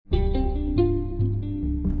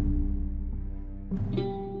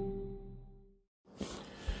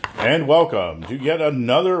And welcome to yet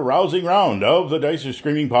another rousing round of the Dice Are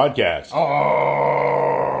Screaming podcast.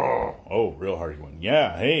 Oh, real hard one.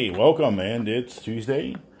 Yeah, hey, welcome, and it's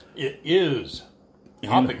Tuesday. It is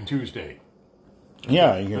Topic Tuesday.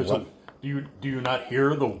 Yeah, Do you not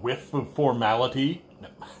hear the whiff of formality?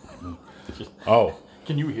 No.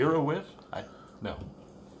 Can you hear a whiff? No.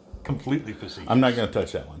 Completely facetious. I'm not going to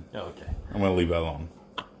touch that one. Okay. I'm going to leave that alone.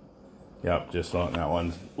 Yep, just letting that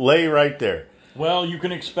one lay right there. Well, you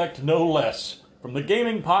can expect no less from the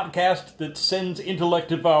gaming podcast that sends intellect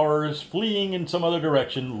devourers fleeing in some other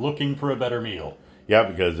direction looking for a better meal. Yeah,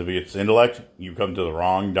 because if it's intellect, you come to the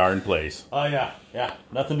wrong darn place. Oh, yeah.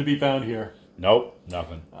 Nothing to be found here. Nope,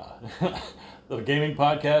 nothing. The gaming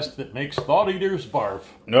podcast that makes thought eaters barf.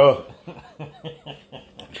 No.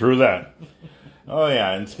 True that. Oh,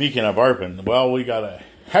 yeah, and speaking of barfing, well, we got a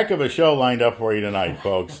heck of a show lined up for you tonight,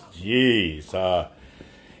 folks. Jeez.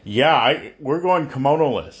 We're going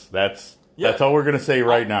kimono-less. That's all we're going to say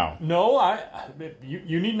right now. No,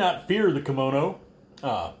 you need not fear the kimono.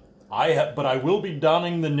 But I will be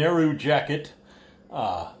donning the Neru jacket.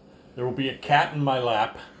 There will be a cat in my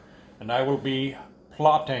lap, and I will be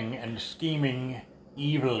plotting and scheming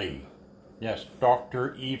evilly. Yes,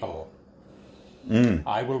 Dr. Evil.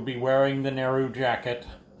 I will be wearing the Neru jacket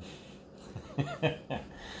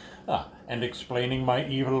and explaining my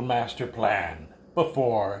evil master plan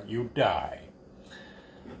before you die.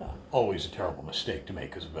 Always a terrible mistake to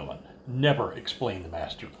make as a villain. Never explain the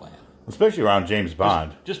master plan. Especially around James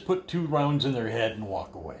Bond. Just put 2 rounds in their head and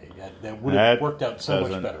walk away. That would have worked out so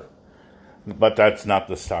much better. But that's not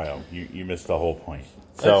the style. You missed the whole point.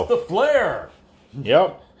 That's the flair.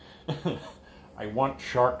 Yep. I want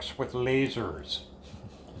sharks with lasers.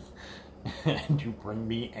 And you bring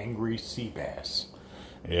me angry sea bass.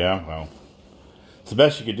 Yeah, well, it's the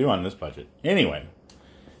best you could do on this budget. Anyway,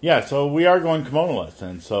 yeah, so we are going kimono-less,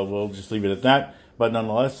 and so we'll just leave it at that. But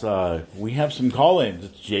nonetheless, we have some call-ins.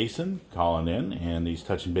 It's Jason calling in, and he's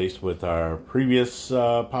touching base with our previous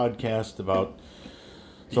podcast about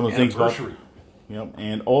some of the things about... Yep,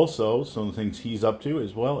 and also some of the things he's up to,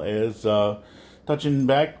 as well as touching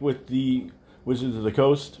back with the Wizards of the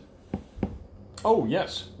Coast. Oh,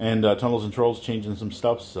 yes. And Tunnels and Trolls changing some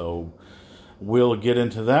stuff, so we'll get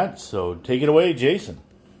into that. So take it away, Jason.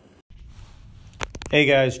 Hey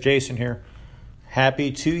guys, Jason here.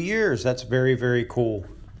 Happy 2 years. That's very, very cool.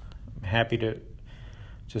 I'm happy to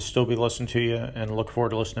still be listening to you and look forward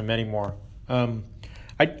to listening to many more.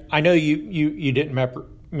 I know you didn't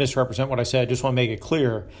misrepresent what I said. I just want to make it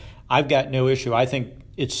clear. I've got no issue. I think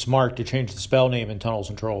it's smart to change the spell name in Tunnels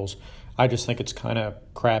and Trolls. I just think it's kind of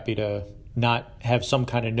crappy to not have some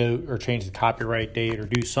kind of note or change the copyright date or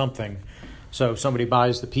do something. So if somebody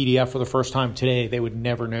buys the PDF for the first time today, they would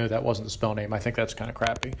never know that wasn't the spell name. I think that's kind of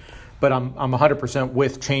crappy. But I'm 100%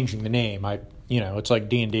 with changing the name. It's like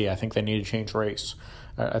D&D. I think they need to change race.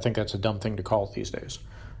 I think that's a dumb thing to call it these days.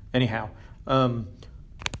 Anyhow,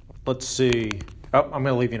 let's see. Oh, I'm going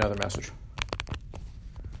to leave you another message.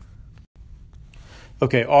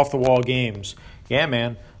 Okay, Off the Wall Games. Yeah,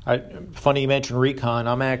 man. Funny you mentioned Recon.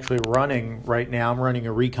 I'm actually running right now. I'm running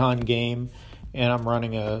a Recon game, and I'm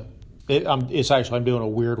running I'm doing a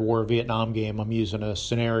Weird War Vietnam game. I'm using a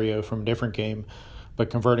scenario from a different game, but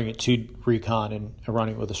converting it to Recon and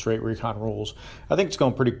running it with the straight Recon rules. I think it's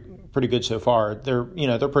going pretty good so far. They're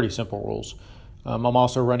pretty simple rules. I'm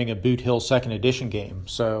also running a Boot Hill 2nd Edition game,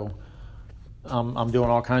 so I'm doing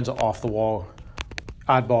all kinds of off-the-wall,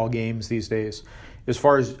 oddball games these days. As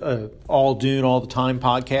far as all Dune all the time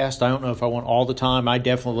podcast, I don't know if I want all the time. I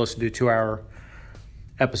definitely listen to a 2-hour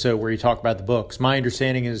episode where you talk about the books. My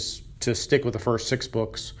understanding is to stick with the first 6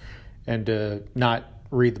 books and to not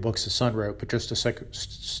read the books that Sun wrote, but just to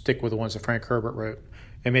stick with the ones that Frank Herbert wrote,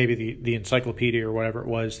 and maybe the encyclopedia or whatever it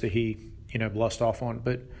was that he blessed off on.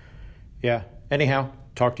 But yeah, anyhow,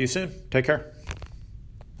 talk to you soon. Take care.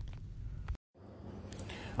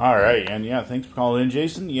 All right, and yeah, thanks for calling in,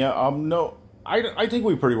 Jason. Yeah, I think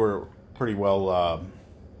we were pretty well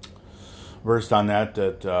versed on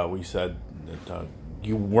that we said that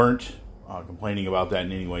you weren't complaining about that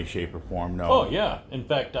in any way, shape, or form. No. Oh yeah. In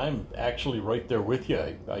fact, I'm actually right there with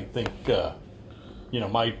you. I think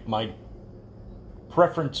my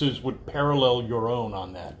preferences would parallel your own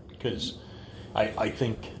on that, because I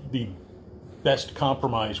think the best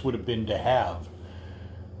compromise would have been to have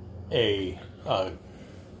a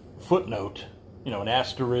footnote, an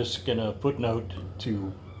asterisk and a footnote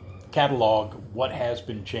to catalog what has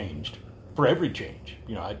been changed for every change.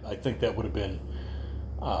 I think that would have been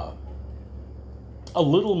a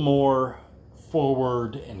little more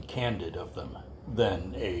forward and candid of them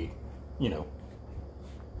than a,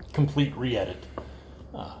 complete re-edit.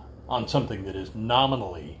 on something that is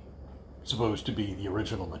nominally supposed to be the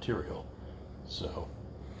original material. So,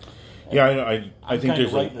 Yeah, I I'm think kind there's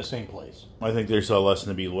of right in the same place. I think there's a lesson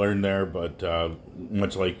to be learned there, but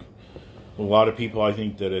much like a lot of people, I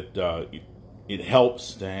think that it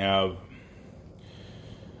helps to have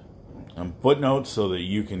footnotes so that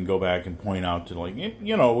you can go back and point out to, like,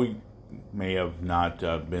 we may have not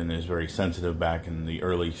been as very sensitive back in the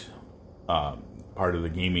early part of the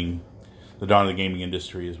dawn of the gaming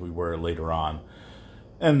industry as we were later on,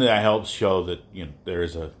 and that helps show that there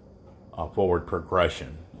is a forward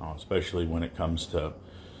progression, especially when it comes to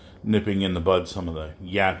nipping in the bud some of the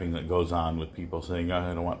yapping that goes on with people saying,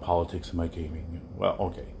 I don't want politics in my gaming. Well,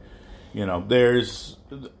 okay.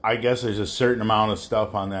 I guess there's a certain amount of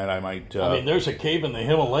stuff on that I might... I mean, there's a cave in the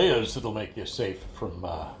Himalayas that'll make you safe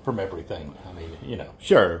from everything. I mean,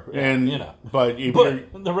 Sure. And, but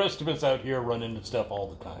the rest of us out here run into stuff all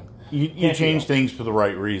the time. You change things for the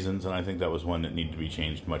right reasons, and I think that was one that needed to be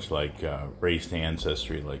changed, much like race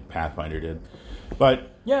ancestry, like Pathfinder did.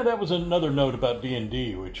 But yeah, that was another note about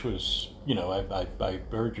D&D, which was, I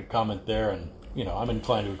heard your comment there, and I'm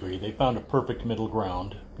inclined to agree. They found a perfect middle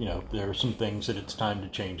ground. There are some things that it's time to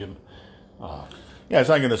change them. Yeah, it's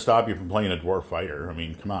not going to stop you from playing a dwarf fighter. I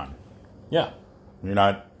mean, come on. Yeah. You're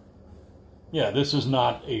not... Yeah, this is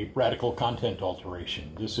not a radical content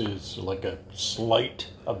alteration. This is like a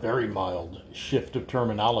very mild shift of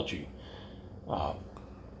terminology.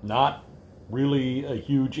 Not really a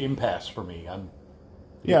huge impasse for me. I'm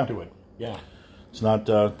into it. Yeah. It's not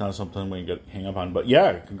something we can hang up on. But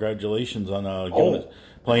yeah, congratulations on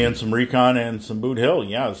playing some Recon and some Boot Hill.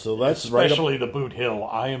 Yeah, so that's especially the Boot Hill.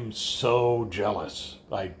 I am so jealous.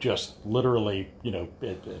 I just literally,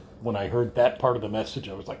 when I heard that part of the message,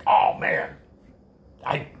 I was like, oh man,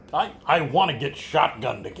 I want to get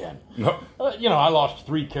shotgunned again. I lost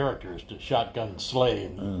 3 characters to shotgun slay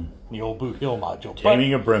in the old Boot Hill module.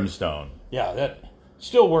 Taming of Brimstone. Yeah, that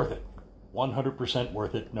still worth it. 100%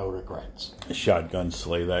 worth it, no regrets. Shotgun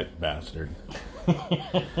slay that bastard.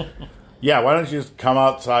 Yeah, why don't you just come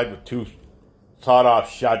outside with 2 sawed-off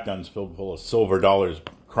shotguns filled full of silver dollars,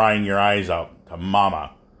 crying your eyes out to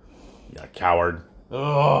mama. You coward.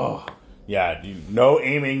 Oh. Yeah, no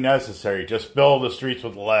aiming necessary. Just fill the streets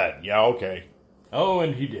with lead. Yeah, okay. Oh,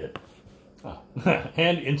 and he did.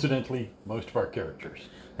 And incidentally, most of our characters.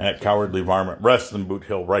 That cowardly varmint rests in Boot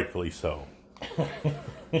Hill, rightfully so.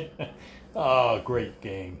 Oh, great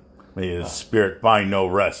game. May his spirit find no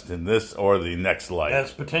rest in this or the next life.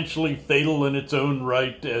 As potentially fatal in its own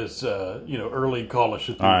right as, early Call of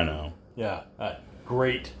Cthulhu. I know. Yeah,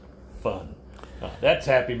 great fun. That's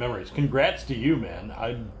happy memories. Congrats to you, man.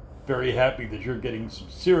 I'm very happy that you're getting some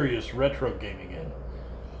serious retro gaming in.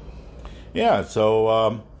 Yeah,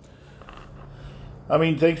 so,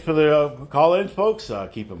 thanks for the call-ins, folks.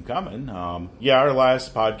 Keep them coming. Our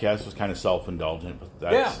last podcast was kind of self-indulgent, but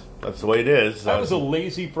that's the way it is. That was a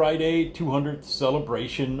lazy Friday 200th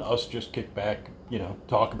celebration. Us just kick back,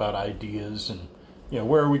 talk about ideas and,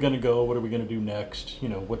 where are we going to go? What are we going to do next?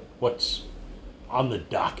 What's on the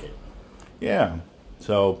docket? Yeah.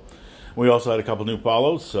 So we also had a couple new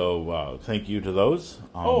follows, so thank you to those.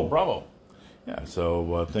 Bravo. Yeah,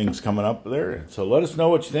 so things coming up there. So let us know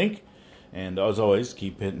what you think. And as always,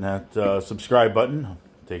 keep hitting that subscribe button.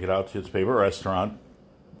 Take it out to its favorite restaurant.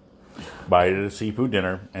 Buy it at a seafood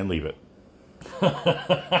dinner and leave it.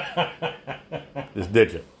 Just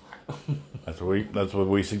ditch it. That's what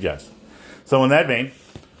we suggest. So in that vein,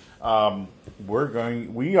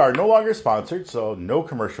 we are no longer sponsored, so no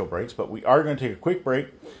commercial breaks, but we are going to take a quick break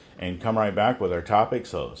and come right back with our topic.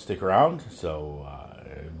 So stick around. So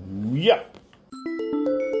yeah.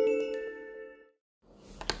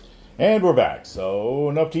 And we're back. So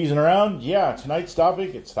enough teasing around. Yeah, tonight's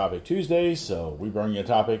topic, it's Topic Tuesday, so we bring you a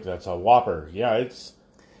topic that's a whopper. Yeah, it's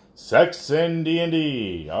sex in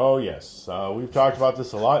D&D. Oh, yes. We've talked about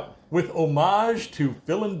this a lot. With homage to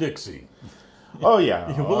Phil and Dixie. Oh,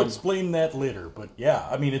 yeah. We'll explain that later, but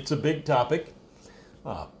yeah, it's a big topic.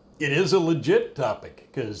 It is a legit topic,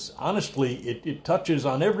 because honestly, it touches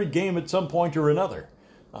on every game at some point or another.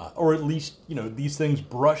 Or at least, these things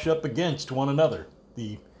brush up against one another.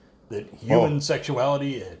 That human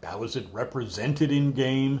sexuality, how is it represented in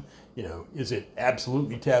game? Is it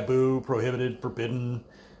absolutely taboo, prohibited, forbidden?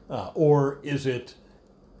 Or is it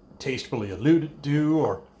tastefully alluded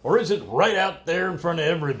to? Or is it right out there in front of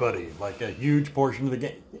everybody, like a huge portion of the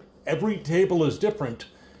game? Every table is different,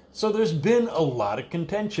 so there's been a lot of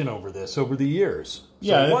contention over this over the years.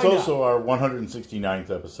 Yeah, and it's also our 169th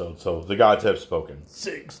episode, so the gods have spoken.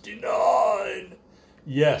 69!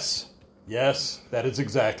 Yes, that is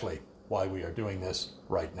exactly why we are doing this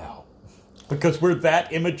right now. because we're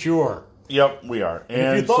that immature. Yep, we are.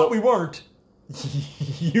 And if you thought we weren't,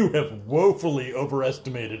 you have woefully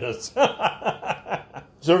overestimated us.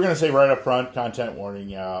 So we're going to say right up front, content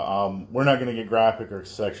warning. We're not going to get graphic or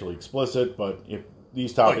sexually explicit, but if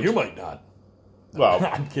these topics... Oh, you might not. Well...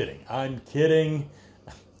 I'm kidding.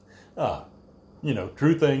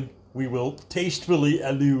 True thing. We will tastefully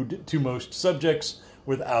allude to most subjects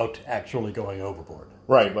without actually going overboard.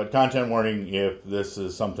 Right, but content warning, if this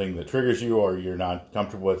is something that triggers you or you're not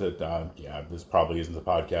comfortable with it, this probably isn't the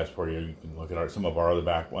podcast for you. You can look at some of our other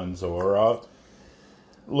back ones or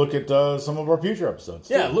look at some of our future episodes.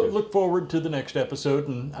 Yeah, look forward to the next episode,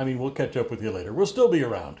 and we'll catch up with you later. We'll still be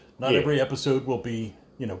around. Not every episode will be,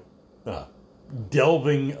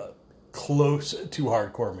 delving close to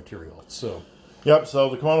hardcore material. So. Yep, so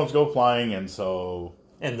the kimonos go flying, and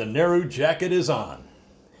the Neru jacket is on.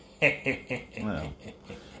 Well,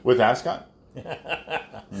 with ascot?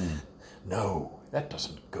 No, that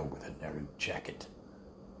doesn't go with a Neru jacket.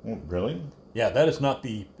 Oh, really? Yeah, that is not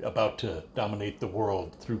the about to dominate the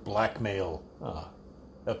world through blackmail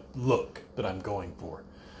look that I'm going for.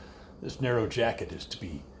 This Neru jacket is to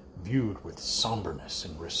be viewed with somberness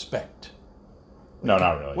and respect. No,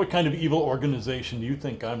 not really. What kind of evil organization do you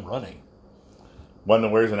think I'm running? One that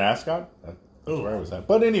wears an ascot? That's where I was at.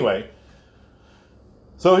 But anyway...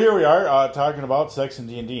 So here we are talking about sex and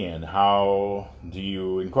D&D and how do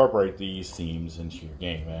you incorporate these themes into your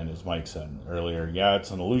game. And as Mike said earlier,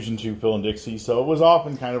 it's an allusion to Phil and Dixie, so it was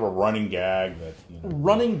often kind of a running gag.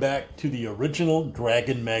 Running back to the original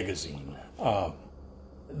Dragon magazine,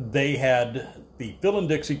 they had the Phil and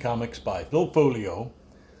Dixie comics by Phil Folio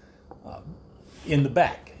in the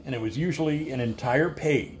back, and it was usually an entire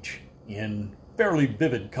page in fairly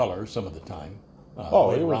vivid color some of the time.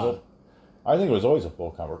 I think it was always a full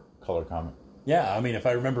color comic. Yeah, if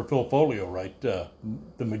I remember Phil Folio right, the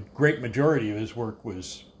great majority of his work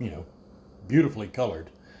was, beautifully colored.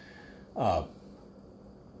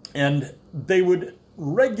 And they would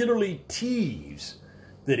regularly tease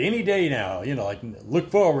that any day now, look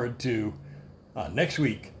forward to next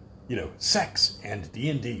week, sex and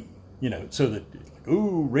D&D, so that,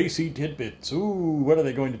 ooh, racy tidbits, ooh, what are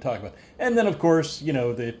they going to talk about? And then, of course,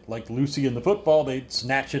 they, like Lucy in the football, they'd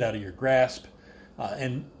snatch it out of your grasp.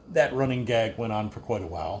 And that running gag went on for quite a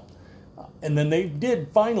while. And then they did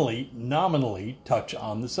finally, nominally, touch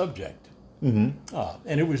on the subject. Mm-hmm.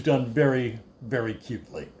 And it was done very, very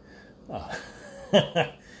cutely.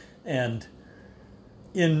 And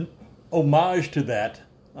in homage to that,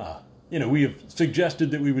 we have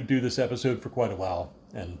suggested that we would do this episode for quite a while.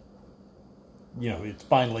 And it's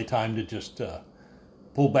finally time to just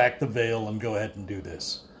pull back the veil and go ahead and do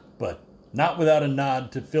this. But not without a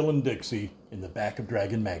nod to Phil and Dixie in the back of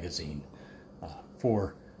Dragon magazine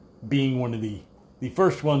for being one of the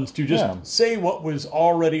first ones to just say what was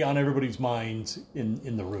already on everybody's minds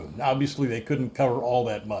in the room. Obviously, they couldn't cover all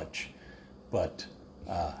that much, but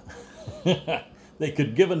they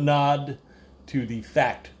could give a nod to the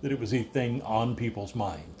fact that it was a thing on people's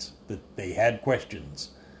minds, that they had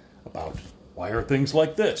questions about why are things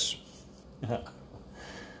like this?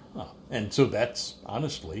 And so that's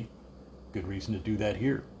honestly good reason to do that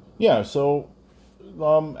here. Yeah, so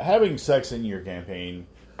having sex in your campaign,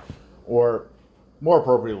 or more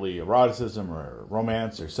appropriately, eroticism or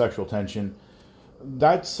romance or sexual tension,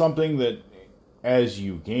 that's something that as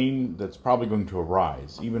you game, that's probably going to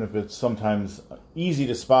arise, even if it's sometimes easy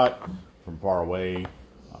to spot from far away.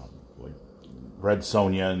 Like Red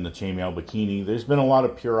Sonja and the chainmail bikini. There's been a lot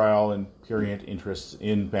of puerile and prurient interests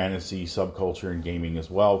in fantasy subculture and gaming as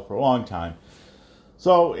well for a long time.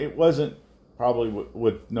 So it wasn't probably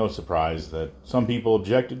with no surprise that some people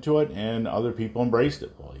objected to it and other people embraced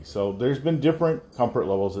it fully. So there's been different comfort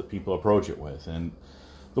levels that people approach it with. And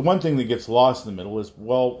the one thing that gets lost in the middle is,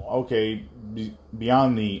 well, okay,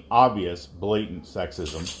 beyond the obvious blatant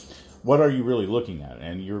sexism, what are you really looking at?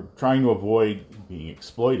 And you're trying to avoid being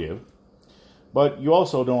exploitive, but you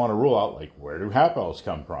also don't want to rule out, like, where do half-elves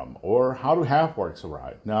come from? Or how do half-orcs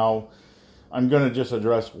arrive? Now, I'm going to just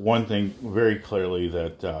address one thing very clearly,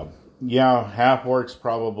 that, half-orcs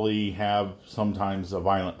probably have sometimes a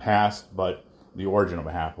violent past, but the origin of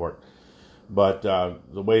a half-orc. But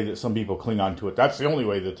the way that some people cling on to it, that's the only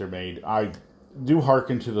way that they're made. I do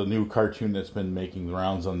hearken to the new cartoon that's been making the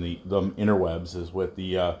rounds on the interwebs, is with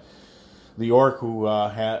the orc who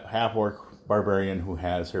half-orc barbarian who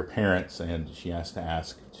has her parents, and she has to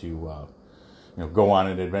ask to go on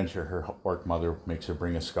an adventure. Her orc mother makes her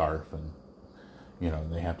bring a scarf, and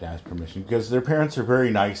they have to ask permission because their parents are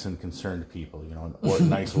very nice and concerned people. A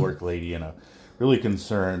nice orc lady and a really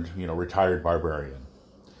concerned retired barbarian.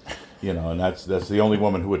 And that's the only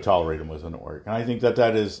woman who would tolerate him was an orc. And I think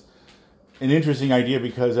that is an interesting idea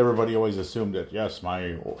because everybody always assumed that, yes,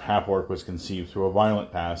 my half-orc was conceived through a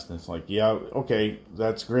violent past. And it's like, yeah, okay,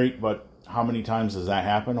 that's great, but how many times does that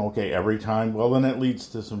happen? Okay, every time. Well, then it leads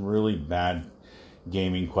to some really bad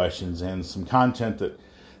gaming questions and some content that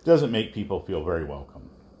doesn't make people feel very welcome.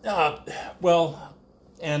 Well,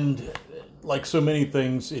 and like so many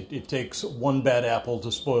things, it takes one bad apple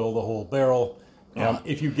to spoil the whole barrel.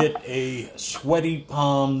 If you get a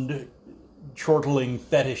sweaty-palmed, chortling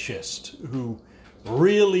fetishist who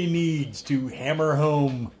really needs to hammer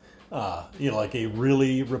home, like a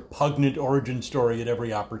really repugnant origin story at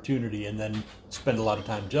every opportunity and then spend a lot of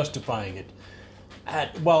time justifying it,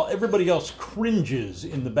 while everybody else cringes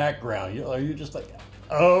in the background, you're just like,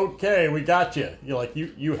 okay, we got you. You're like,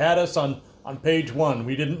 you had us on page 1.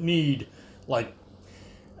 We didn't need,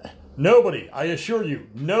 nobody, I assure you,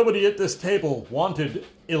 nobody at this table wanted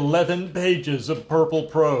 11 pages of purple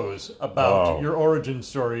prose about your origin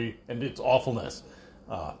story and its awfulness.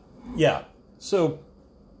 So,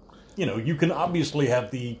 you can obviously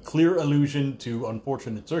have the clear allusion to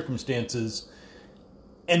unfortunate circumstances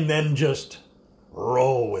and then just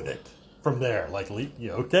roll with it from there.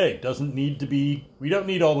 Okay, doesn't need to be, we don't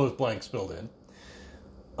need all those blanks filled in.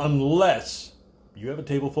 Unless you have a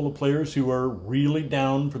table full of players who are really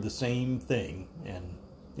down for the same thing, and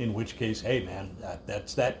in which case, hey man,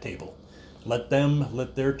 that's that table. Let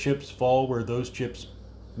their chips fall where those chips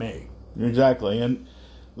may. Exactly, and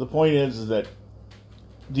the point is that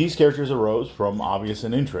these characters arose from obvious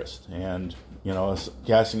and interest, and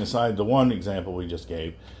casting aside the one example we just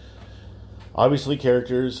gave, obviously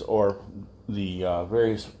characters or the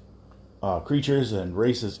various creatures and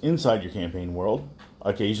races inside your campaign world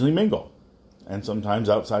occasionally mingle, and sometimes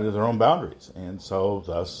outside of their own boundaries, and so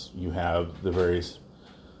thus you have the various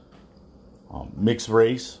mixed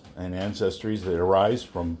race and ancestries that arise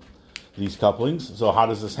from these couplings. So how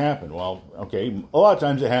does this happen? Well, okay, a lot of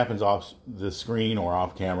times it happens off the screen or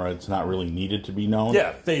off camera. It's not really needed to be known.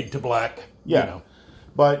 Yeah, fade to black. Yeah,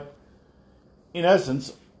 but in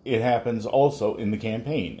essence, it happens also in the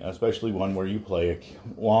campaign, especially one where you play a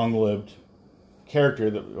long-lived character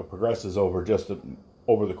that progresses over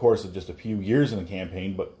the course of just a few years in a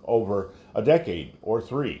campaign, but over a decade or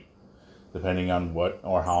 3, depending on what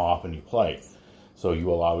or how often you play. So you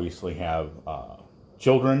will obviously have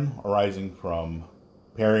children arising from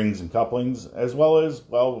pairings and couplings, as well as,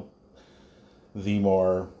 the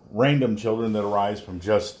more random children that arise from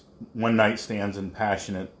just one-night stands and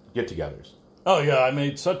passionate get-togethers. Oh, yeah, I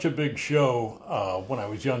made such a big show when I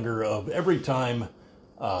was younger of every time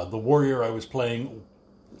the warrior I was playing,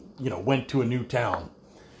 went to a new town.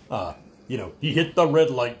 He hit the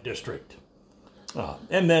red light district.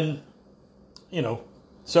 And then,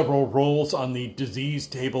 several rolls on the disease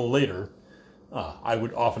table later, I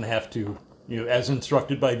would often have to, as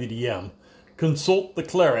instructed by the DM, consult the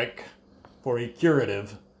cleric for a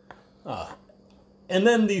curative. And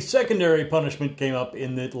then the secondary punishment came up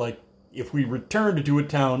in that, if we returned to a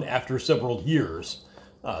town after several years,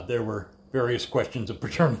 there were various questions of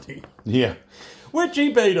paternity. Yeah. Which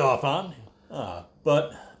he paid off on.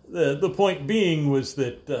 But the point being was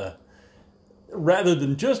that rather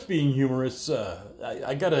than just being humorous,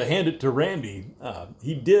 I got to hand it to Randy.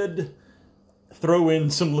 He did throw in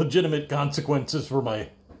some legitimate consequences for my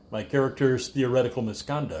character's theoretical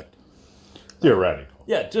misconduct. Theoretical.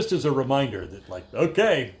 Yeah, just as a reminder that,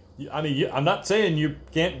 okay, I'm not saying you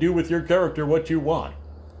can't do with your character what you want,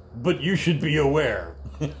 but you should be aware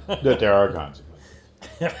that there are consequences.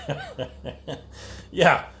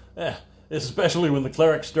 Yeah, especially when the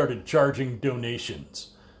cleric started charging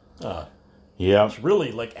donations. Yeah.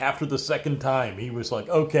 Really, after the second time, he was like,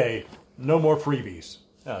 okay, no more freebies.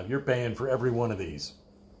 You're paying for every one of these.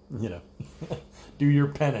 Do your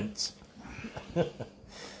penance.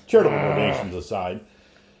 Charitable donations aside,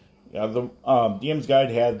 the DM's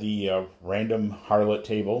Guide had the random harlot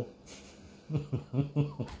table.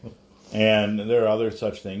 And there are other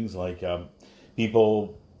such things,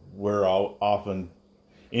 people were often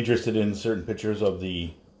interested in certain pictures of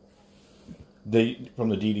from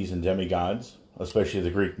the deities and demigods, especially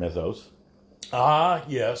the Greek mythos. Ah,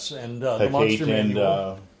 yes, and the Monster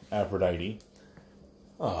Manual. And Aphrodite.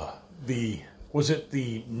 Was it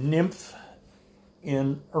the nymph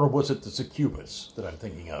or was it the succubus that I'm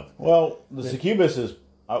thinking of? Well, the succubus is...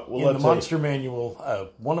 in the Monster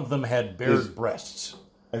Manual, one of them had bared breasts.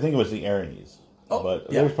 I think it was the Erinyes. Oh,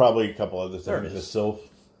 but yeah. There's probably a couple other There things. it The is. Sylph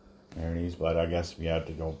Erinyes, but I guess we have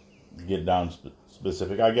to go get down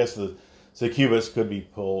specific. I guess the succubus could be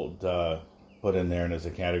put in there as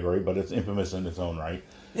a category, but it's infamous in its own right.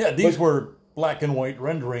 Yeah, these were black and white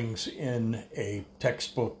renderings in a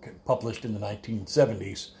textbook published in the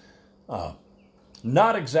 1970s.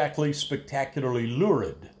 Not exactly spectacularly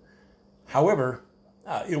lurid. However,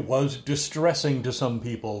 it was distressing to some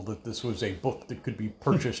people that this was a book that could be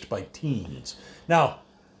purchased by teens. Now,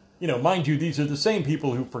 mind you, these are the same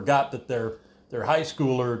people who forgot that their high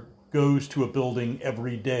schooler goes to a building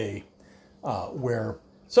every day where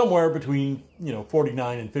somewhere between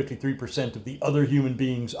 49 and 53% of the other human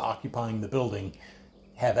beings occupying the building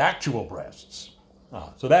have actual breasts.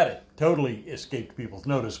 So that totally escaped people's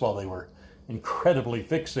notice while they were incredibly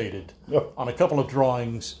fixated on a couple of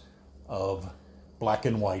drawings of black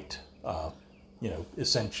and white,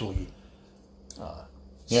 essentially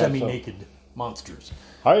semi-naked monsters.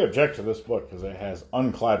 I object to this book because it has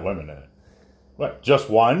unclad women in it. What, just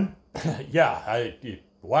one? Yeah,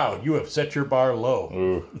 wow, you have set your bar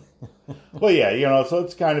low. Well, yeah, so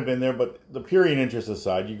it's kind of been there, but the period interest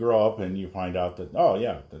aside, you grow up and you find out that,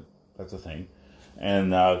 that's a thing.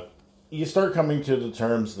 And you start coming to the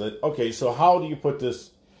terms that, okay, so how do you put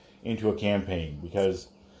this into a campaign? Because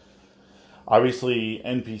obviously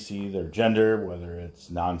NPC, their gender, whether it's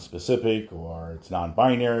non-specific or it's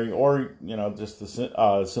non-binary or, just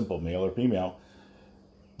the simple male or female,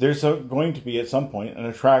 there's going to be at some point an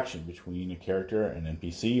attraction between a character and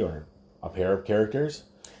NPC or a pair of characters.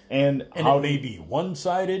 And it may be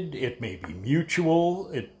one-sided, it may be mutual,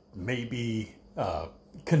 it may be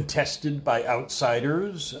contested by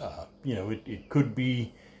outsiders. It could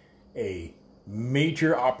be a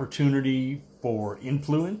major opportunity for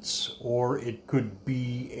influence, or it could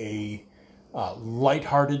be a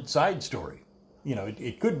lighthearted side story.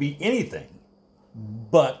 It could be anything,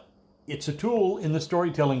 but it's a tool in the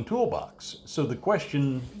storytelling toolbox. So the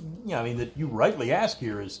question, that you rightly ask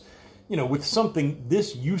here is, with something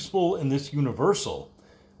this useful and this universal,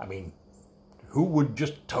 who would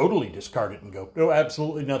just totally discard it and go, no,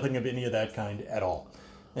 absolutely nothing of any of that kind at all?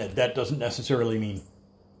 And that doesn't necessarily mean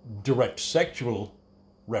direct sexual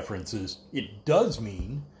references. It does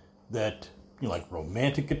mean that, like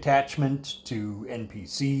romantic attachment to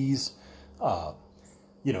NPCs,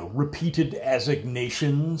 repeated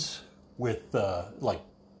assignations with,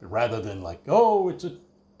 rather than it's a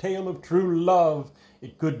tale of true love,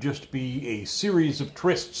 it could just be a series of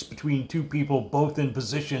trysts between two people, both in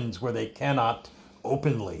positions where they cannot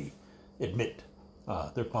openly admit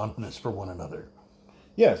their fondness for one another.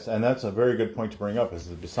 Yes, and that's a very good point to bring up, is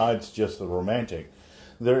that besides just the romantic,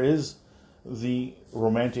 there is the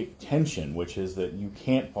romantic tension, which is that you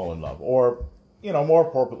can't fall in love. Or, more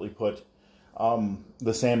appropriately put,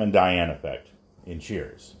 the Sam and Diane effect in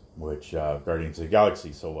Cheers, which Guardians of the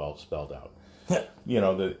Galaxy so well spelled out. That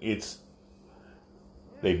it's...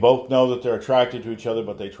 They both know that they're attracted to each other,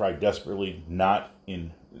 but they try desperately not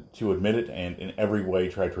to admit it, and in every way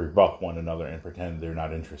try to rebuff one another and pretend they're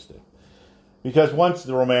not interested. Because once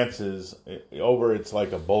the romance is over, it's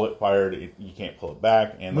like a bullet fired. You can't pull it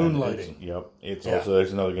back. And Moonlighting. It's also,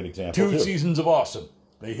 there's another good example, Two seasons of awesome.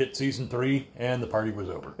 They hit season 3, and the party was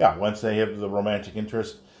over. Yeah, once they have the romantic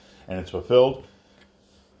interest and it's fulfilled,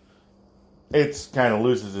 it kind of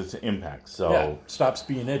loses its impact. So stops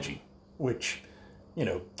being edgy, which,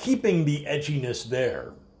 keeping the edginess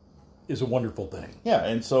there is a wonderful thing. Yeah,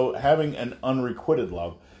 and so having an unrequited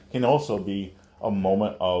love can also be a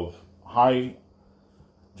moment of high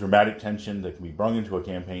dramatic tension that can be brung into a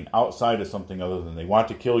campaign outside of something other than they want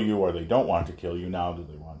to kill you or they don't want to kill you. Now, do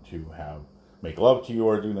they want to make love to you,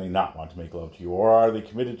 or do they not want to make love to you? Or are they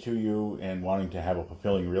committed to you and wanting to have a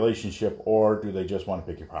fulfilling relationship, or do they just want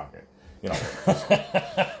to pick your pocket?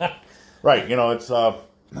 Right, it's...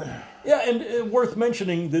 Yeah, and worth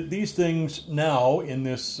mentioning that these things now, in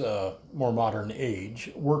this more modern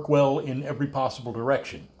age, work well in every possible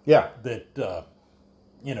direction. Yeah. That,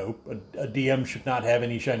 a DM should not have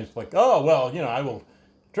any shiny... It's like, oh, well, I will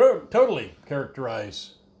totally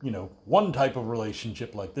characterize, one type of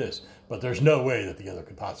relationship like this, but there's no way that the other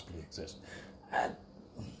could possibly exist.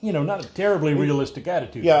 Not a terribly realistic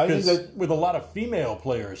attitude. Yeah, because with a lot of female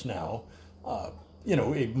players now... a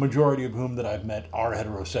majority of whom that I've met are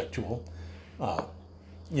heterosexual.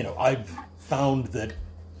 I've found that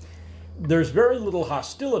there's very little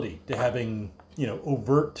hostility to having,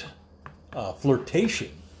 overt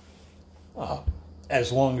flirtation,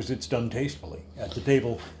 as long as it's done tastefully at the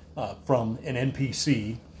table from an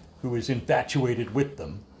NPC who is infatuated with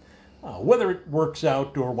them. Whether it works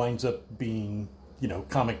out or winds up being,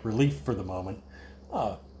 comic relief for the moment,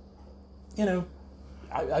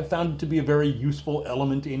 I found it to be a very useful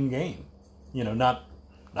element in game. Not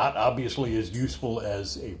obviously as useful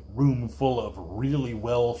as a room full of really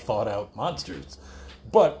well thought out monsters,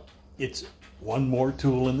 but it's one more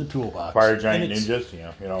tool in the toolbox. Fire Giant And it's-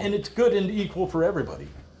 Ninjas, And it's good and equal for everybody.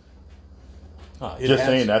 Just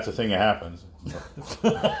saying, that's a thing that happens.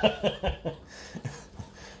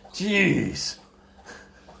 Jeez.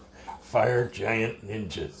 Fire Giant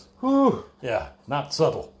Ninjas. Whew. Yeah, not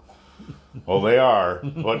subtle. Well, they are,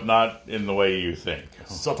 but not in the way you think.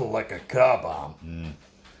 Subtle like a car bomb.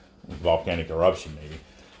 Volcanic eruption, maybe.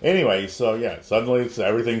 Anyway, so yeah, suddenly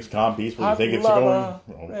everything's calm, peaceful. You think it's lava,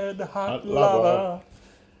 going... red hot hot lava. lava.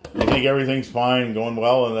 You think everything's fine, going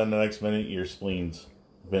well, and then the next minute your spleen's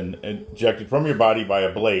been ejected from your body by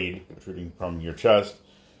a blade protruding from your chest,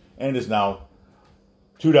 and is now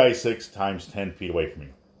 2d6 times 10 feet away from you.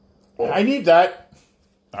 I need that.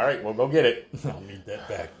 All right, well, go get it. I'll need that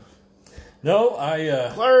back. No,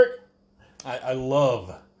 Cleric! I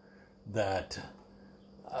love that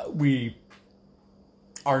we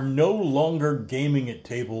are no longer gaming at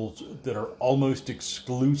tables that are almost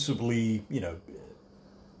exclusively,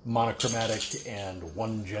 monochromatic and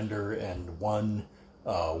one gender and one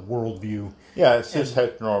worldview. Yeah, it's just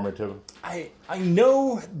heteronormative. I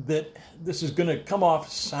know that this is going to come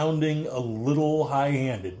off sounding a little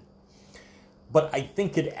high-handed, but I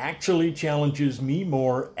think it actually challenges me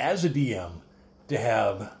more as a DM to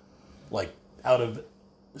have, like, out of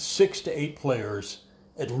 6 to 8 players,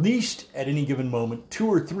 at least at any given moment, 2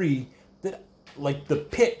 or 3 that, like, the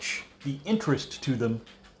pitch, the interest to them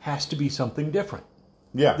has to be something different.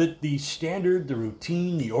 Yeah. That the standard, the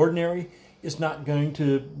routine, the ordinary is not going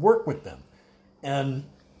to work with them. And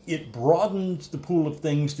it broadens the pool of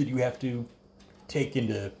things that you have to take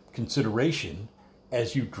into consideration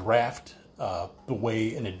as you draft the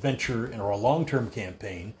way an adventure or a long-term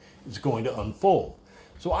campaign is going to unfold.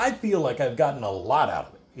 So I feel like I've gotten a lot out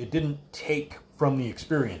of it. It didn't take from the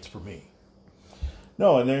experience for me.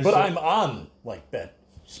 No, and there's... But I'm on, like, that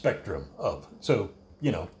spectrum of... So,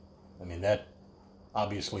 that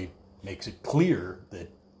obviously makes it clear that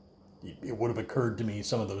it would have occurred to me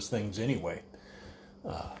some of those things anyway.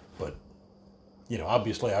 But,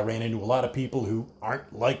 obviously I ran into a lot of people who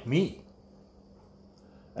aren't like me.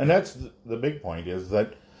 And that's the big point, is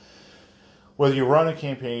that whether you run a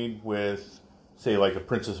campaign with, say, like a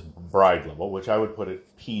Princess Bride level, which I would put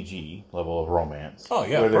at PG level of romance. Oh,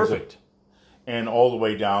 yeah, perfect. And all the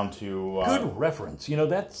way down to... Good reference.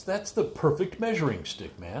 That's the perfect measuring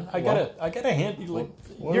stick, man. I gotta hand you, like,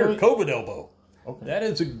 your COVID elbow. Okay. That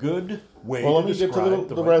is a good way Well, let to me get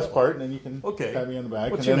to the rest part, and then you can pat me on the back.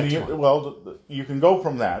 What's and your then next one? Well, you can go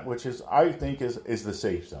from that, which is, I think, is the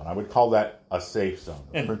safe zone. I would call that a safe zone.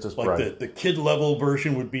 And Princess like Bride. the kid level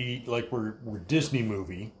version would be like we're Disney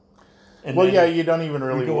movie. And Well, then yeah, you don't even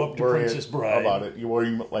really go up to worry Princess Bride. about it. You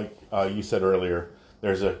worry, like you said earlier,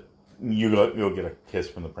 you'll get a kiss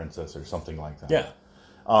from the princess or something like that. Yeah.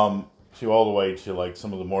 To all the way to like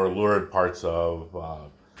some of the more lurid parts of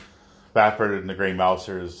Bathford and the Grey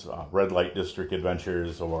Mousers, Red Light District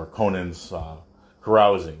Adventures, or Conan's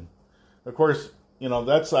Carousing. Of course,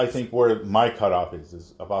 that's, I think, where my cutoff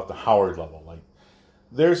is about the Howard level. Like,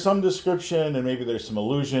 there's some description and maybe there's some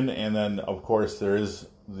allusion, and then, of course, there is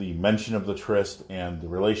the mention of the tryst and the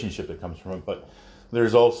relationship that comes from it, but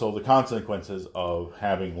there's also the consequences of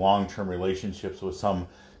having long-term relationships with some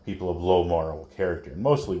people of low moral character, and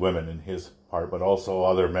mostly women in his part, but also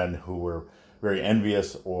other men who were very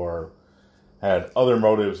envious or had other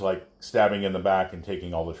motives like stabbing in the back and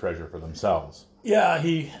taking all the treasure for themselves. Yeah,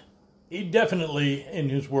 he definitely, in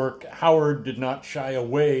his work, Howard did not shy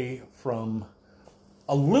away from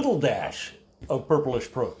a little dash of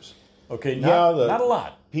purplish prose. Okay, not a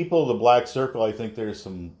lot. People of the Black Circle, I think there's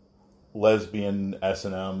some lesbian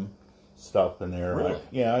S&M stuff in there.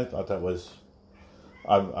 Really? I thought that was...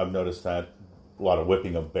 I've noticed that. A lot of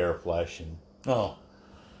whipping of bare flesh.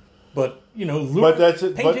 But,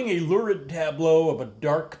 painting a lurid tableau of a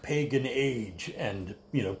dark pagan age and,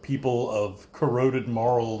 people of corroded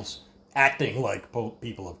morals acting like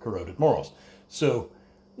people of corroded morals. So,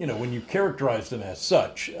 when you characterize them as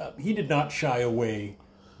such, he did not shy away,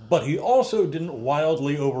 but he also didn't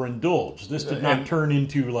wildly overindulge. This did not turn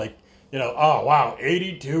into like, oh, wow,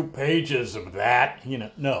 82 pages of that,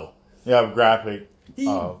 no. Yeah, graphic. He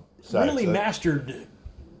really mastered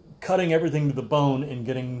cutting everything to the bone and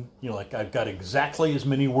getting, I've got exactly as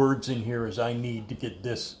many words in here as I need to get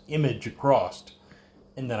this image across,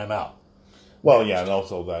 and then I'm out. Well, yeah, and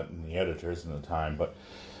also that in the editors and the time. But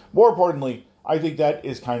more importantly, I think that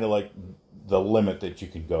is kind of like the limit that you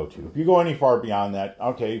can go to. If you go any far beyond that,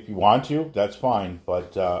 okay, if you want to, that's fine.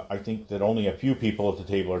 But I think that only a few people at the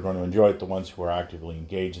table are going to enjoy it, the ones who are actively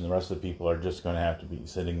engaged, and the rest of the people are just going to have to be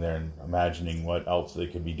sitting there and imagining what else they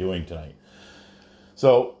could be doing tonight.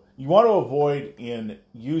 So... you want to avoid in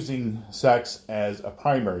using sex as a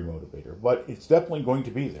primary motivator, but it's definitely going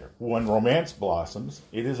to be there. When romance blossoms,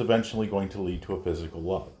 it is eventually going to lead to a physical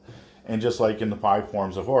love. And just like in the 5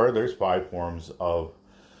 forms of horror, there's 5 forms of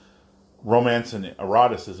romance and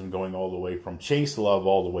eroticism, going all the way from chaste love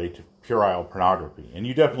all the way to puerile pornography. And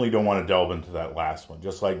you definitely don't want to delve into that last one.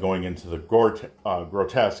 Just like going into the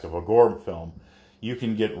grotesque of a gore film, you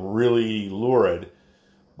can get really lurid,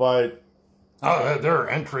 but there are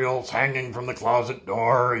entrails hanging from the closet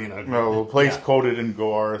door, the place coated in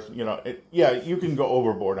gore, you can go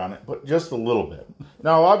overboard on it, but just a little bit.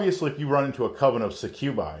 Now, obviously, if you run into a coven of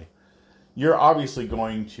succubi, you're obviously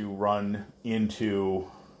going to run into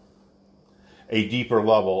a deeper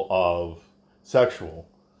level of sexual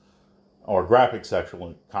or graphic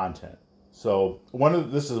sexual content. So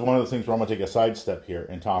this is one of the things where I'm going to take a sidestep here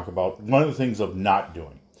and talk about one of the things of not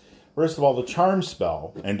doing. First of all, the charm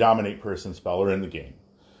spell and dominate person spell are in the game.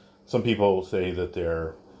 Some people say that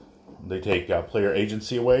they take player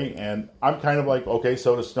agency away, and I'm kind of like, okay,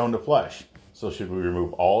 so does stone to flesh. So should we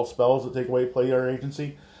remove all spells that take away player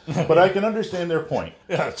agency? But I can understand their point.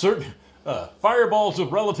 Yeah, certain fireballs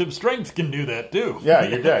of relative strength can do that too. Yeah,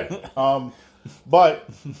 you're dead. But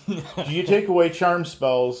do you take away charm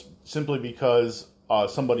spells simply because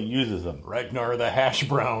somebody uses them? Ragnar the Hash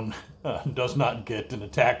Brown does not get an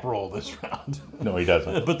attack roll this round. No, he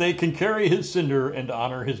doesn't. But they can carry his cinder and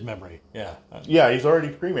honor his memory. Yeah. Yeah, he's already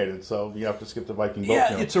cremated, so you have to skip the Viking boat.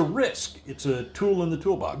 Yeah, it's a risk. It's a tool in the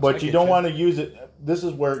toolbox. But you don't want to use it. This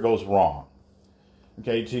is where it goes wrong.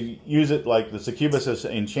 Okay, to use it like the succubus has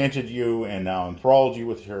enchanted you and now enthralled you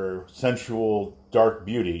with her sensual dark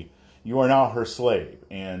beauty. You are now her slave,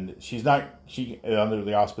 and she under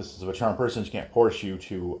the auspices of a charmed person, she can't force you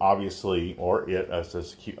to, obviously, or it, as a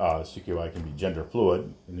succubi can be gender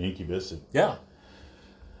fluid, an incubus. Yeah.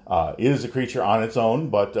 It is a creature on its own,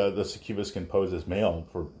 but the succubus can pose as male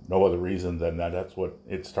for no other reason than that's what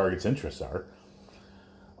its target's interests are.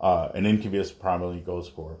 An incubus primarily goes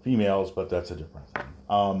for females, but that's a different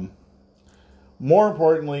thing. More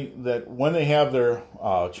importantly, that when they have their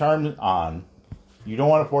charm on, you don't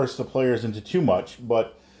want to force the players into too much,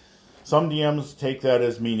 but some DMs take that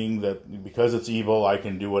as meaning that because it's evil, I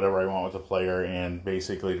can do whatever I want with the player, and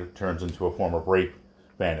basically it turns into a form of rape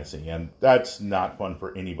fantasy, and that's not fun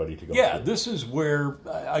for anybody to go through. This is where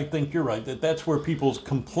I think you're right, that's where people's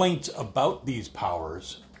complaints about these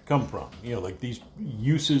powers come from. Like these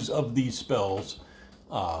uses of these spells.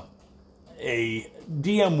 A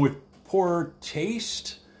DM with poor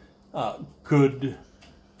taste could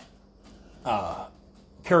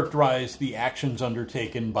characterize the actions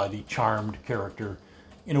undertaken by the charmed character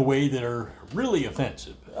in a way that are really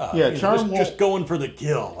offensive. Just going for the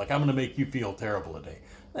kill, like I'm going to make you feel terrible today.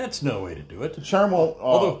 That's no way to do it. Charm won't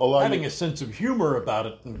although having a sense of humor about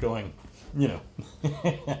it and going,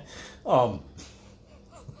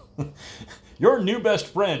 your new best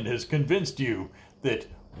friend has convinced you that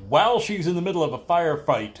while she's in the middle of a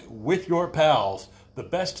firefight with your pals, the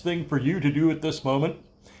best thing for you to do at this moment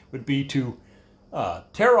would be to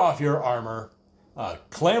tear off your armor,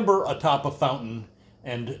 clamber atop a fountain,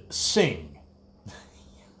 and sing.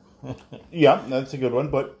 Yeah, that's a good one.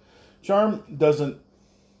 But charm doesn't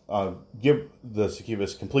give the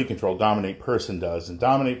succubus complete control. Dominate person does, and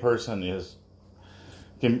dominate person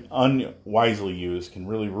can unwisely used can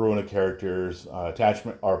really ruin a character's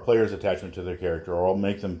attachment or a player's attachment to their character, or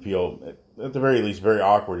make them feel at the very least very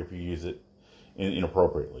awkward if you use it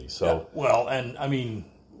inappropriately. So and I mean,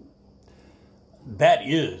 that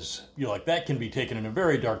is that can be taken in a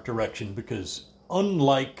very dark direction, because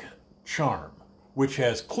unlike charm, which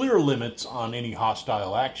has clear limits on any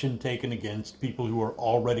hostile action taken against people who are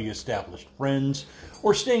already established friends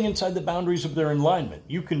or staying inside the boundaries of their alignment,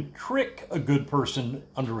 you can trick a good person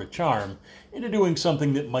under a charm into doing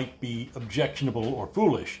something that might be objectionable or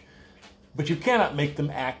foolish, but you cannot make them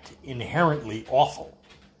act inherently awful.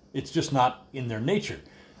 It's just not in their nature.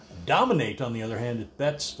 Dominate, on the other hand,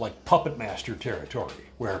 that's like puppet master territory,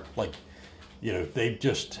 where they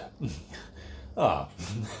just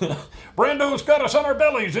Brando's got us on our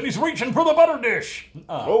bellies and he's reaching for the butter dish.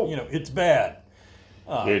 It's bad.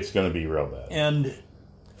 It's going to be real bad. And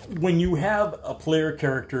when you have a player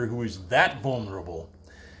character who is that vulnerable,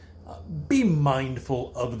 be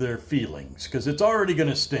mindful of their feelings, because it's already going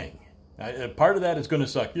to sting. Part of that is going to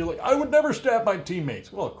suck. You're like, I would never stab my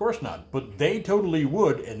teammates. Well, of course not. But they totally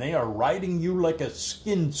would, and they are riding you like a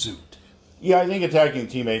skin suit. Yeah, I think attacking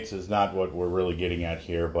teammates is not what we're really getting at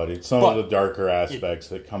here, but it's some of the darker aspects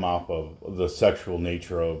that come off of the sexual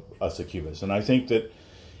nature of a succubus. And I think that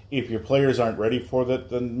if your players aren't ready for that,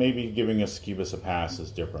 then maybe giving a Succubus a pass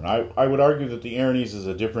is different. I would argue that the Erinyes is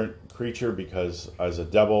a different creature because as a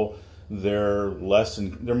devil, they're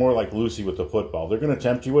more like Lucy with the football. They're going to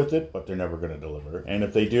tempt you with it, but they're never going to deliver. And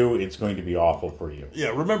if they do, it's going to be awful for you. Yeah,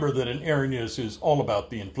 remember that an Erinyes is all about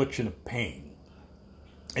the infliction of pain.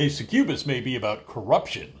 A Succubus may be about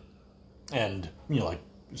corruption and, like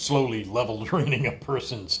slowly level draining a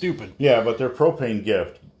person stupid. Yeah, but their propane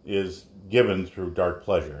gift is given through dark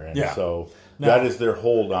pleasure, and so that is their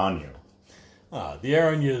hold on you. The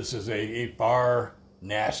Erinyes is a far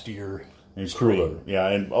nastier and crueler. Yeah,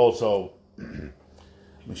 and also,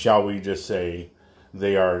 shall we just say,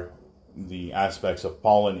 they are the aspects of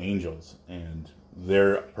fallen angels, and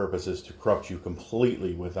their purpose is to corrupt you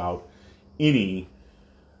completely without any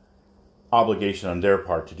obligation on their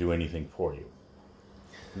part to do anything for you.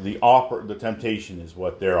 The temptation is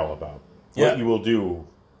what they're all about. What you will do.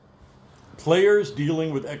 Players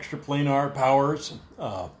dealing with extraplanar powers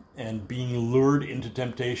and being lured into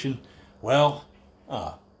temptation, well,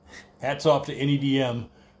 hats off to any DM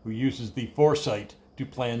who uses the foresight to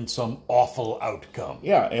plan some awful outcome.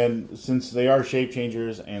 Yeah, and since they are shape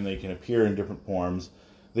changers and they can appear in different forms,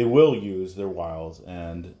 they will use their wiles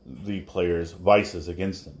and the player's vices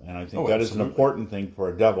against them. And I think that is an important thing for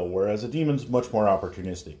a devil, whereas a demon's much more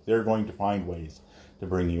opportunistic. They're going to find ways to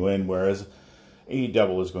bring you in, whereas a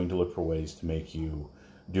devil is going to look for ways to make you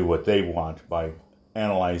do what they want by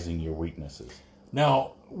analyzing your weaknesses.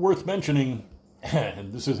 Now, worth mentioning,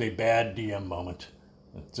 and this is a bad DM moment,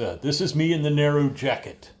 this is me in the narrow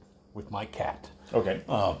jacket with my cat. Okay.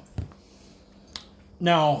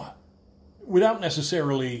 Now, without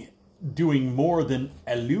necessarily doing more than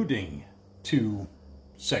alluding to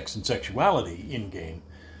sex and sexuality in-game,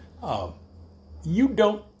 you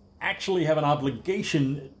don't actually have an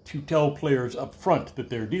obligation to tell players up front that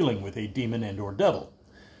they're dealing with a demon and or devil.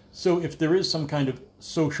 So if there is some kind of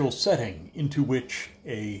social setting into which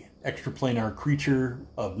a extraplanar creature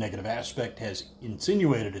of negative aspect has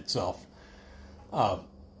insinuated itself,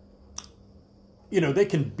 they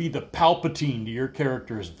can be the Palpatine to your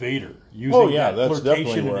character's Vader, using that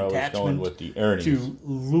flirtation and attachment with the Erinyes to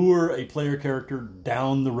lure a player character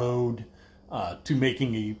down the road to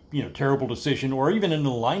making a terrible decision or even an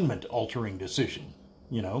alignment altering decision.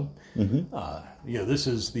 This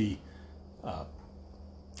is the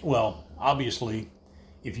obviously,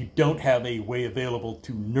 if you don't have a way available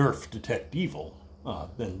to nerf detect evil,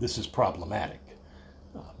 then this is problematic.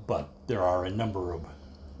 But there are a number of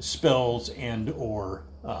spells and or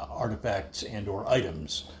artifacts and or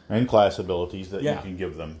items and class abilities that you can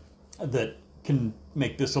give them that can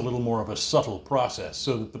make this a little more of a subtle process,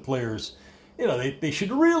 so that the players, they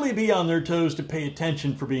should really be on their toes to pay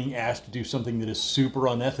attention for being asked to do something that is super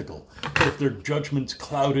unethical. But if their judgment's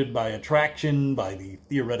clouded by attraction, by the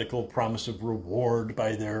theoretical promise of reward,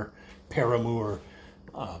 by their paramour,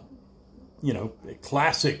 a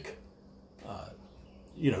classic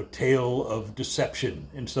tale of deception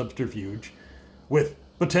and subterfuge with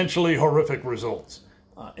potentially horrific results.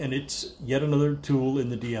 And it's yet another tool in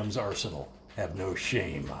the DM's arsenal. Have no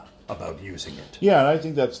shame about using it. Yeah, and I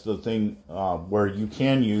think that's the thing where you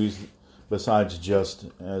can use, besides just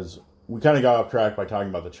as... We kind of got off track by talking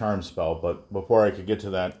about the charm spell, but before I could get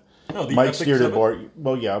to that, Mike steered the board.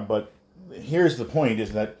 Well, yeah, but here's the point,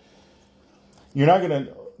 is that you're not going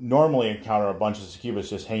to normally encounter a bunch of Succubus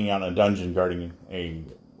just hanging out in a dungeon guarding a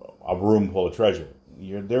room full of treasure.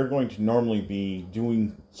 They're going to normally be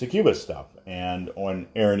doing Succubus stuff, and on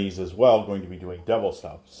Erinyes as well, going to be doing devil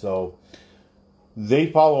stuff. So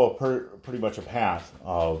they follow pretty much a path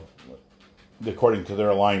of, according to their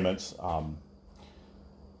alignments,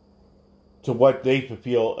 to what they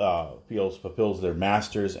feels fulfills their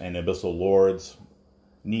masters and abyssal lords'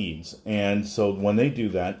 needs. And so when they do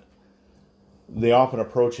that, they often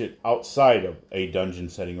approach it outside of a dungeon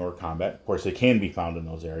setting or combat. Of course, they can be found in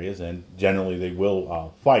those areas, and generally they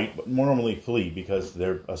will fight, but normally flee, because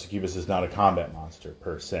a Succubus is not a combat monster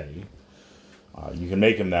per se. You can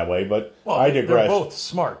make them that way, but I digress. They're both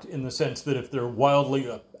smart in the sense that if they're wildly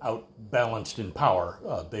outbalanced in power,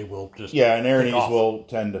 they will just... Yeah, and Erinyes will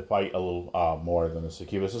tend to fight a little more than a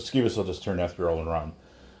Succubus. A Succubus will just turn ethereal and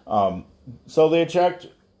run. So they attracted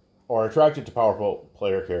to powerful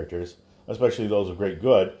player characters, especially those of great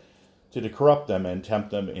good, to corrupt them and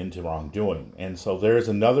tempt them into wrongdoing. And so there's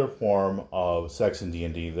another form of sex in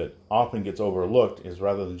D&D that often gets overlooked, is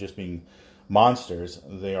rather than just being monsters,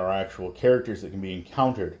 they are actual characters that can be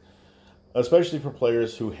encountered, especially for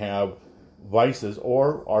players who have vices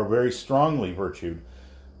or are very strongly virtued.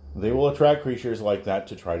 They will attract creatures like that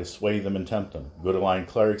to try to sway them and tempt them. Good aligned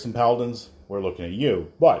clerics and paladins, we're looking at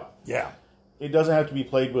you. But it doesn't have to be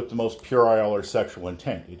played with the most puerile or sexual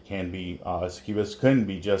intent. It can be, succubus can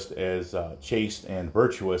be just as chaste and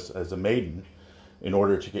virtuous as a maiden in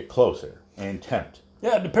order to get closer and tempt.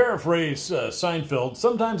 Yeah, to paraphrase Seinfeld,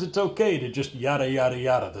 sometimes it's okay to just yada yada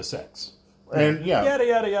yada the sex. And yeah, Yada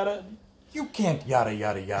yada yada. You can't yada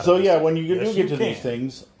yada yada. so the yeah, sex. when you Yes, do get to can. these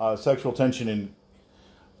things, sexual tension in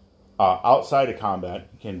outside of combat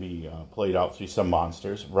can be played out through some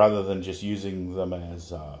monsters rather than just using them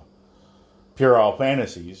as puerile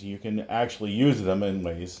fantasies. You can actually use them in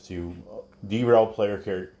ways to derail player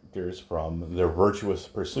characters from their virtuous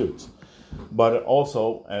pursuits. But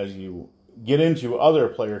also, as you get into other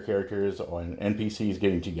player characters or NPCs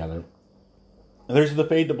getting together, there's the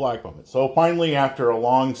fade to black moment. So finally, after a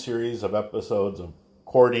long series of episodes of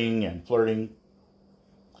courting and flirting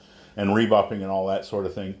and rebuffing and all that sort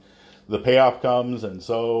of thing, the payoff comes, and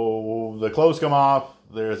so the clothes come off,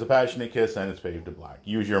 there's a passionate kiss, and it's faded to black.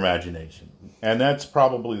 Use your imagination. And that's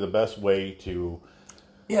probably the best way to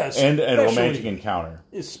end a romantic encounter.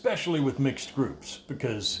 Especially with mixed groups,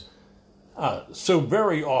 because so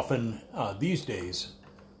very often these days,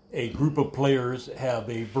 a group of players have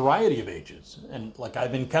a variety of ages. And like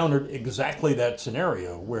I've encountered exactly that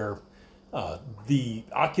scenario where the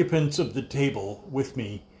occupants of the table with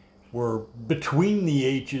me were between the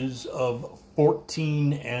ages of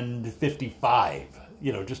 14 and 55,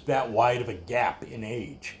 just that wide of a gap in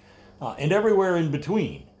age, and everywhere in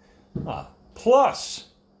between, plus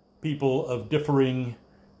people of differing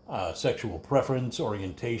sexual preference,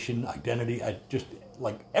 orientation, identity.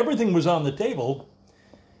 Everything was on the table,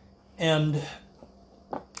 and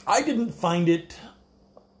I didn't find it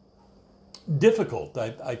difficult.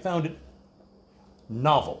 I found it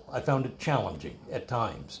novel. I found it challenging at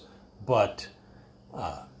times. But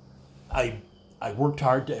I worked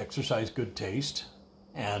hard to exercise good taste,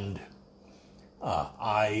 and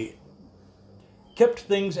I kept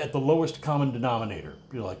things at the lowest common denominator,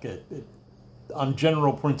 on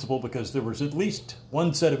general principle, because there was at least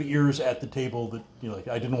one set of ears at the table that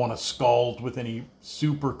I didn't want to scald with any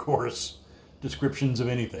super coarse descriptions of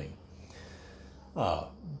anything.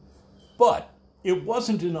 But it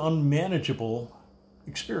wasn't an unmanageable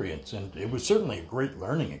experience, and it was certainly a great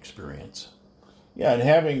learning experience. Yeah, and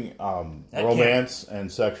having romance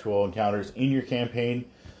and sexual encounters in your campaign,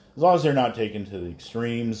 as long as they're not taken to the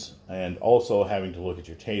extremes, and also having to look at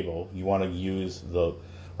your table, you want to use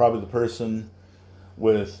probably the person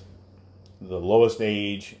with the lowest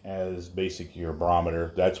age as basic your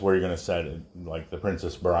barometer. That's where you're going to set it, like the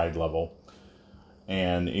Princess Bride level.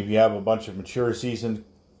 And if you have a bunch of mature, seasoned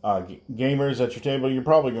gamers at your table, you're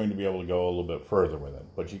probably going to be able to go a little bit further with it.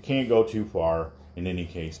 But you can't go too far in any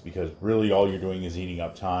case, because really all you're doing is eating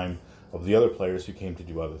up time of the other players who came to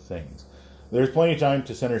do other things. There's plenty of time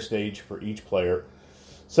to center stage for each player.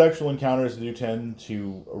 Sexual encounters do tend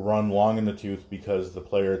to run long in the tooth because the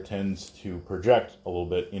player tends to project a little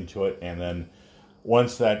bit into it, and then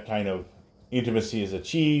once that kind of intimacy is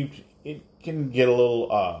achieved, it can get a little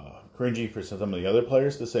cringy for some of the other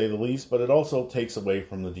players, to say the least, but it also takes away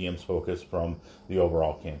from the DM's focus from the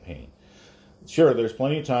overall campaign. Sure, there's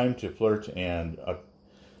plenty of time to flirt and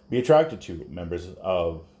be attracted to members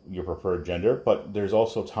of your preferred gender, but there's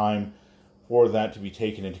also time for that to be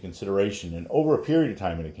taken into consideration. And over a period of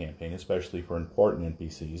time in a campaign, especially for important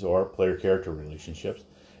NPCs or player-character relationships,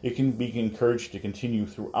 it can be encouraged to continue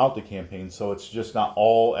throughout the campaign, so it's just not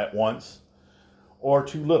all at once or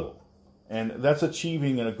too little. And that's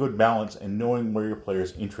achieving a good balance and knowing where your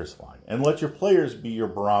players' interests lie. And let your players be your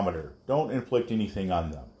barometer. Don't inflict anything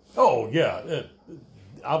on them. Oh, yeah.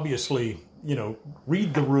 Obviously,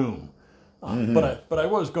 read the room. But I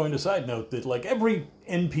was going to side note that, like, every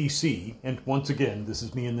NPC, and once again, this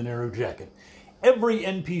is me in the narrow jacket, every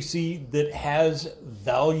NPC that has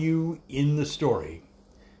value in the story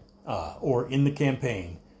or in the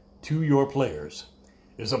campaign to your players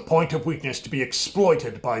is a point of weakness to be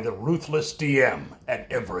exploited by the ruthless DM at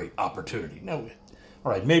every opportunity. No,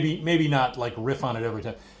 all right, maybe not like riff on it every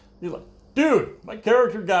time. You're like, dude, my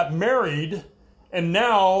character got married, and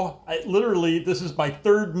now, this is my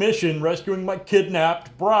third mission, rescuing my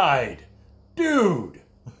kidnapped bride. Dude!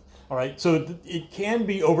 All right, so it can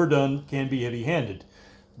be overdone, can be heavy-handed.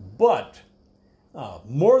 But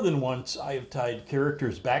more than once, I have tied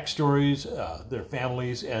characters' backstories, their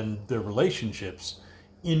families, and their relationships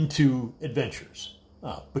into adventures.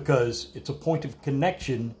 Because it's a point of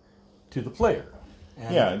connection to the player.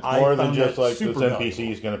 And yeah, it's more than just like this NPC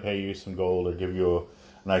valuable. is going to pay you some gold or give you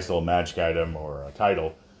a nice little magic item or a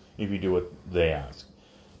title if you do what they ask.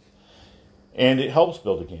 And it helps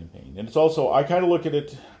build a campaign. And it's also, I kind of look at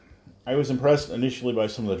it, I was impressed initially by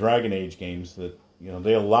some of the Dragon Age games that,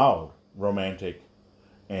 they allow romantic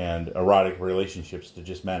and erotic relationships to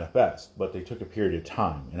just manifest, but they took a period of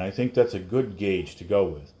time. And I think that's a good gauge to go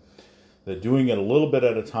with. That doing it a little bit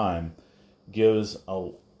at a time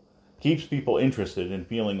keeps people interested in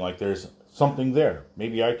feeling like there's something there.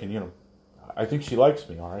 Maybe I can, I think she likes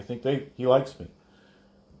me, or I think he likes me.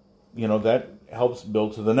 That helps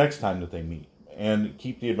build to the next time that they meet and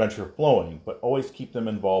keep the adventure flowing, but always keep them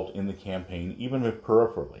involved in the campaign, even if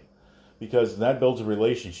peripherally, because that builds a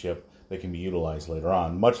relationship that can be utilized later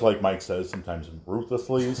on. Much like Mike says, sometimes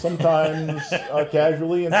ruthlessly, sometimes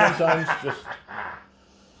casually, and sometimes just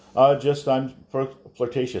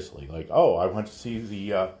flirtatiously. Like, oh, I went to see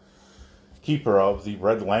the keeper of the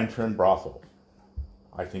Red Lantern brothel.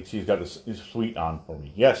 I think she's got a suite on for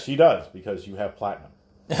me. Yes, she does, because you have platinum.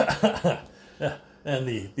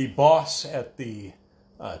 And the boss at the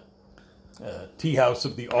tea house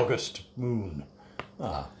of the August Moon.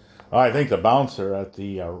 I think the bouncer at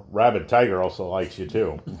the Rabid Tiger also likes you,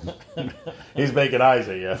 too. He's making eyes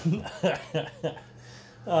at you.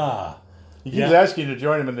 He keeps asking you to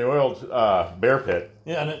join him in the oiled bear pit.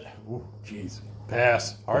 Yeah, and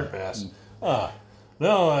pass. Hard pass.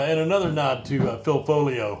 No, and another nod to Phil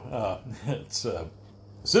Folio. It's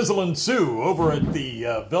Sizzle and Sue over at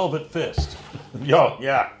the Velvet Fist. Oh,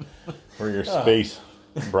 yeah. For your space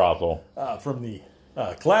brothel. From the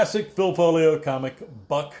classic Phil Folio comic,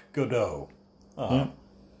 Buck Godot.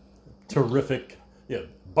 Terrific. Yeah,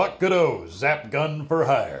 Buck Godot, Zap Gun for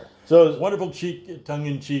Hire. So, wonderful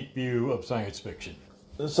tongue-in-cheek view of science fiction.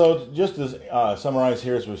 So just to summarize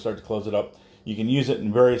here as we start to close it up, you can use it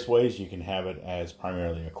in various ways. You can have it as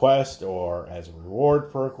primarily a quest or as a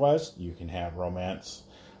reward for a quest. You can have romance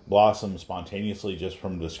blossom spontaneously just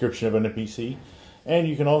from the description of an NPC. And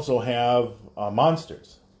you can also have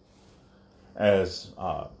monsters as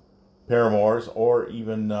paramours or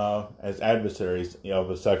even as adversaries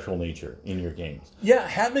of a sexual nature in your games. Yeah,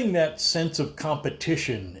 having that sense of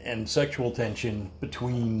competition and sexual tension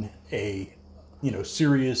between a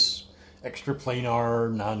serious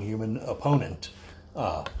extraplanar non-human opponent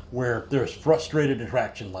where there's frustrated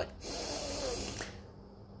attraction, like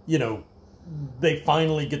they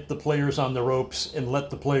finally get the players on the ropes and let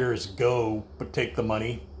the players go, but take the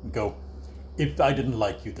money and go, if I didn't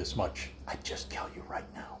like you this much, I'd just kill you right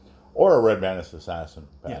now. Or a Red Manus Assassin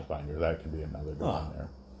Pathfinder. Yeah. That can be another good one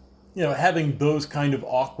there. Having those kind of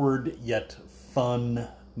awkward yet fun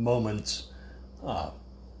moments,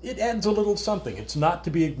 it adds a little something. It's not to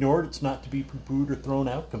be ignored. It's not to be poo-pooed or thrown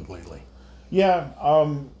out completely. Yeah,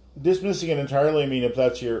 dismissing it entirely. I mean, if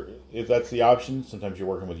that's the option, sometimes you're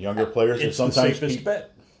working with younger players. It's sometimes the safest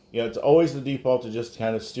bet. Yeah, it's always the default to just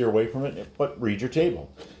kind of steer away from it, but read your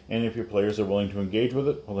table. And if your players are willing to engage with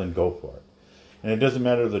it, well, then go for it. And it doesn't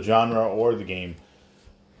matter the genre or the game.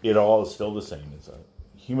 It all is still the same. It's a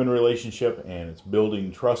human relationship, and it's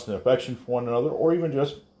building trust and affection for one another, or even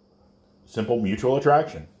just simple mutual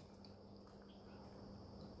attraction.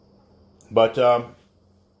 But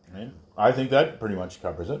I think that pretty much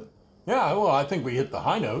covers it. Yeah, well, I think we hit the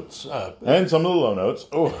high notes. And some of the low notes.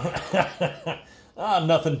 Oh,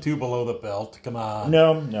 nothing too below the belt. Come on.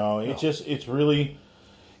 No.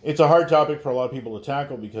 It's a hard topic for a lot of people to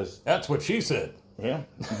tackle because... That's what she said. Yeah,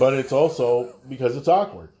 but it's also because it's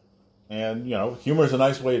awkward. And, humor is a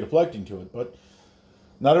nice way of deflecting to it, but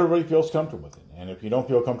not everybody feels comfortable with it. And if you don't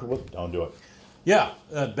feel comfortable with it, don't do it. Yeah,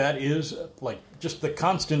 that is, just the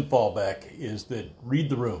constant fallback is that read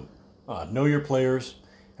the room. Know your players.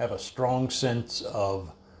 Have a strong sense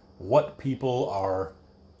of what people are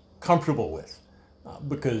comfortable with.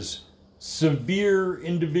 Because severe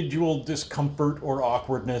individual discomfort or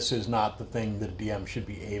awkwardness is not the thing that a DM should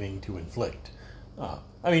be aiming to inflict.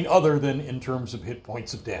 Other than in terms of hit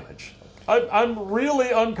points of damage. I'm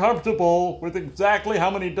really uncomfortable with exactly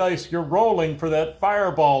how many dice you're rolling for that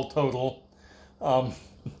fireball total.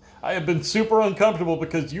 I have been super uncomfortable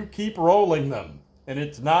because you keep rolling them, and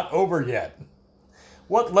it's not over yet.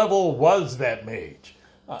 What level was that mage?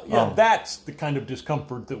 That's the kind of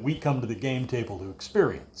discomfort that we come to the game table to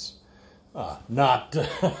experience. Not,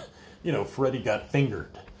 Freddy got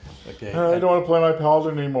fingered. Okay. I don't want to play my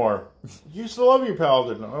paladin anymore. You still love your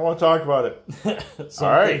paladin. I don't want to talk about it. All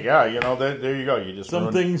right, yeah, there you go. You just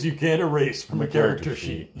some things you can't erase from a character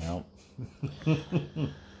sheet.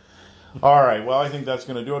 All right, well, I think that's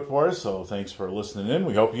going to do it for us, so thanks for listening in.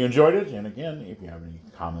 We hope you enjoyed it, and again, if you have any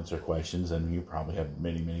comments or questions, and you probably have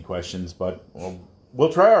many, many questions, but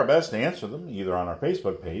we'll try our best to answer them, either on our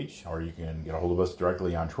Facebook page, or you can get a hold of us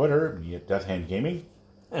directly on Twitter, me at Death Hand Gaming.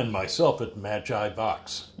 And myself at Magi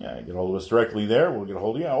Vox. Yeah, get a hold of us directly there, we'll get a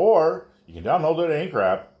hold of you, or you can download it at Anchor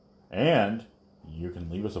app, and you can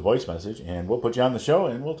leave us a voice message, and we'll put you on the show,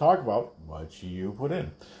 and we'll talk about what you put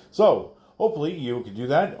in. So, hopefully you can do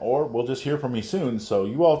that, or we'll just hear from you soon. So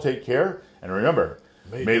you all take care, and remember,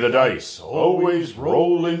 may the dice always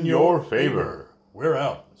roll in your favor. We're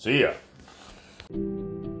out. See ya.